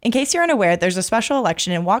In case you're unaware, there's a special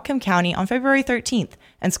election in Whatcom County on February 13th,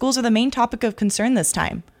 and schools are the main topic of concern this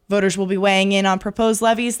time. Voters will be weighing in on proposed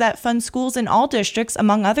levies that fund schools in all districts,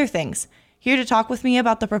 among other things. Here to talk with me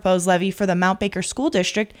about the proposed levy for the Mount Baker School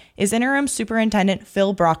District is Interim Superintendent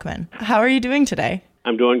Phil Brockman. How are you doing today?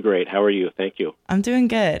 I'm doing great. How are you? Thank you. I'm doing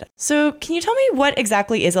good. So can you tell me what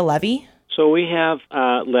exactly is a levy? So we have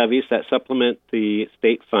levies that supplement the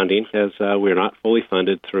state funding because we're not fully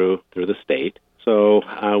funded through the state. So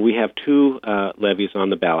we have two levies on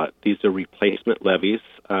the ballot. These are replacement levies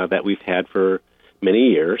that we've had for many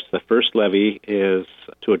years. The first levy is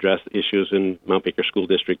to address issues in Mount Baker School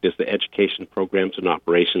District is the Education Programs and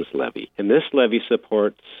Operations levy. And this levy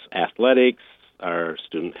supports athletics, our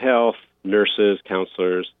student health, nurses,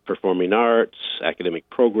 counselors, performing arts, academic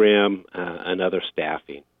program, and other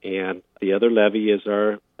staffing. And the other levy is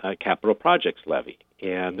our capital projects levy.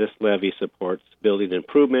 And this levy supports building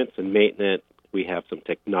improvements and maintenance. We have some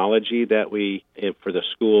technology that for the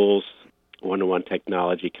schools, one-to-one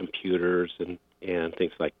technology, computers and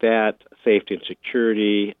things like that, safety and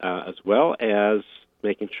security, as well as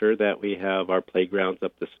making sure that we have our playgrounds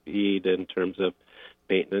up to speed in terms of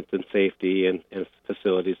maintenance and safety and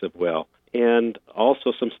facilities as well. And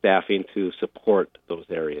also some staffing to support those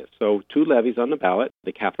areas. So two levies on the ballot,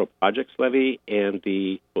 the capital projects levy and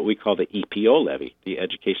what we call the EPO levy, the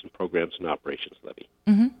Education Programs and Operations levy.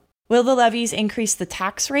 Mm-hmm. Will the levies increase the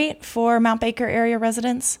tax rate for Mount Baker area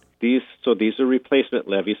residents? These are replacement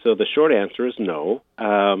levies, so the short answer is no.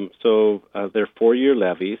 They're 4-year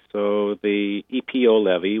levies. So the EPO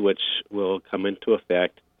levy, which will come into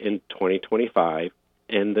effect in 2025,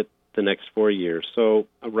 and the next 4 years. So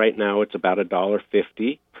right now it's about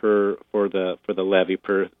 $1.50 for the levy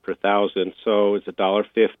per thousand. So it's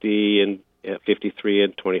 $1.50 and 53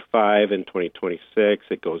 and 25 and 2026.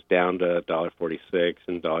 It goes down to $1.46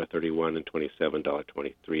 and $1.31 and 27,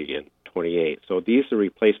 $1.23 and 28. So these are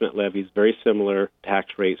replacement levies, very similar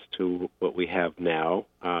tax rates to what we have now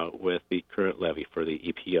with the current levy for the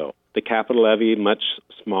EPO. The capital levy, much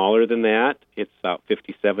smaller than that. It's about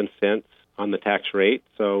 57 cents on the tax rate.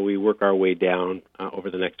 So we work our way down over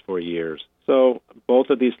the next 4 years. So both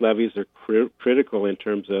of these levies are critical in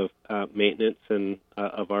terms of maintenance and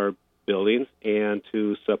of our buildings and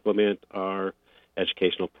to supplement our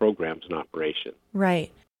educational programs and operation.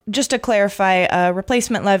 Right. Just to clarify, a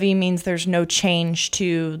replacement levy means there's no change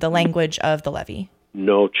to the language of the levy.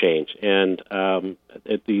 No change. And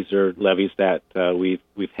these are levies that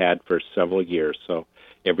we've had for several years. So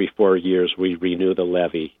every 4 years we renew the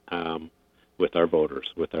levy with our voters,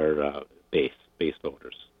 with our base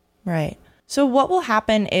voters. Right. So what will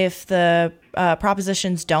happen if the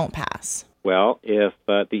propositions don't pass? Well, if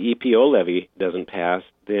the EPO levy doesn't pass,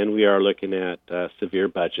 then we are looking at severe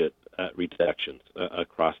budget reductions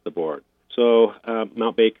across the board. So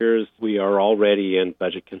Mount Baker's, we are already in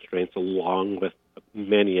budget constraints along with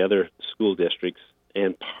many other school districts,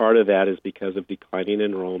 and part of that is because of declining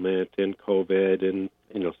enrollment and COVID and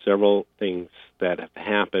several things that have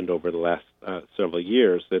happened over the last several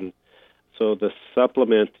years. And so the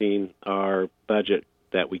supplementing our budget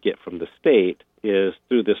that we get from the state is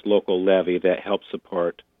through this local levy that helps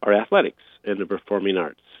support our athletics and the performing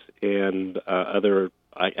arts and other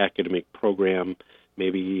academic program,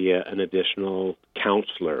 maybe an additional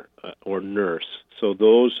counselor or nurse. So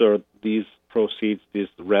these proceeds, this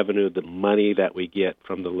revenue, the money that we get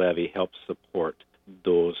from the levy helps support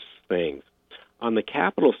those things. On the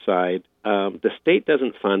capital side, the state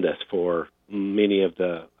doesn't fund us for many of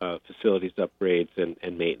the facilities upgrades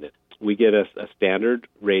and maintenance. We get a standard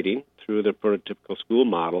rating through the prototypical school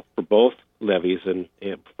model for both levies and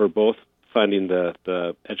for both funding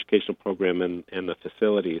the educational program and the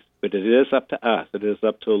facilities. But it is up to us. It is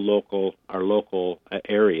up to our local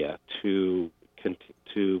area to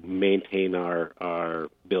maintain our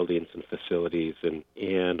buildings and facilities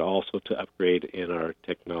and also to upgrade in our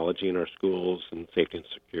technology in our schools and safety and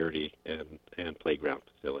security and playground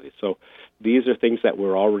facilities. So these are things that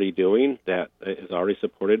we're already doing that is already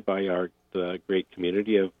supported by the great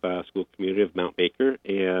school community of Mount Baker,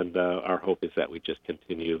 and our hope is that we just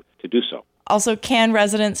continue to do so. Also, can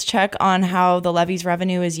residents check on how the levy's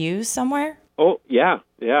revenue is used somewhere? Oh, yeah.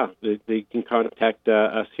 They can contact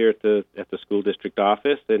us here at the school district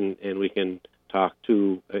office, and we can talk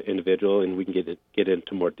to an individual, and we can get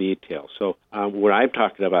into more detail. So what I'm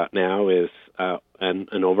talking about now is an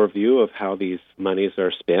overview of how these monies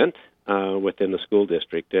are spent within the school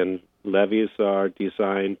district, and levies are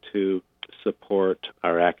designed to support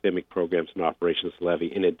our academic programs and operations levy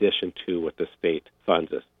in addition to what the state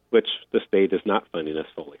funds us, which the state is not funding us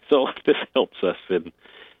fully. So this helps us in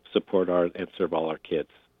support and serve all our kids,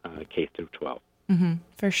 K through 12.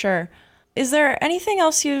 For sure. Is there anything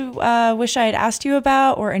else you wish I had asked you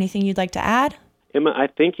about or anything you'd like to add? Emma, I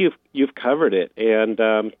think you've covered it. And,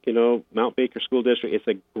 Mount Baker School District, it's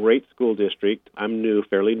a great school district. I'm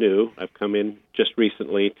fairly new. I've come in just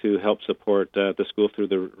recently to help support the school through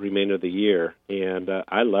the remainder of the year. And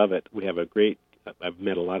I love it. I've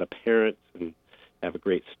met a lot of parents and have a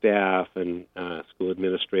great staff and school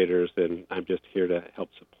administrators, and I'm just here to help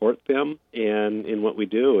support them and in what we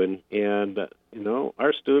do. And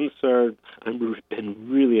our students I've been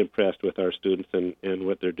really impressed with our students and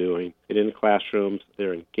what they're doing. And in the classrooms,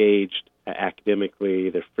 they're engaged academically,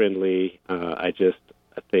 they're friendly. I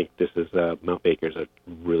think this is Mount Baker's a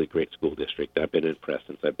really great school district. I've been impressed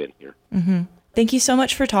since I've been here. Thank you so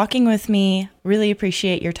much for talking with me. Really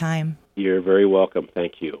appreciate your time. You're very welcome.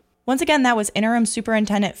 Thank you. Once again, that was Interim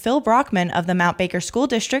Superintendent Phil Brockman of the Mount Baker School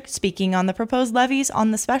District speaking on the proposed levies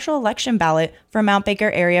on the special election ballot for Mount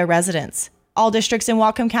Baker area residents. All districts in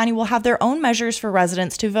Whatcom County will have their own measures for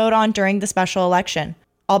residents to vote on during the special election.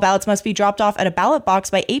 All ballots must be dropped off at a ballot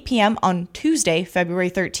box by 8 p.m. on Tuesday,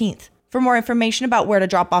 February 13th. For more information about where to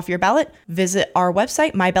drop off your ballot, visit our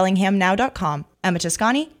website, mybellinghamnow.com. Emma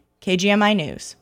Toscani, KGMI News.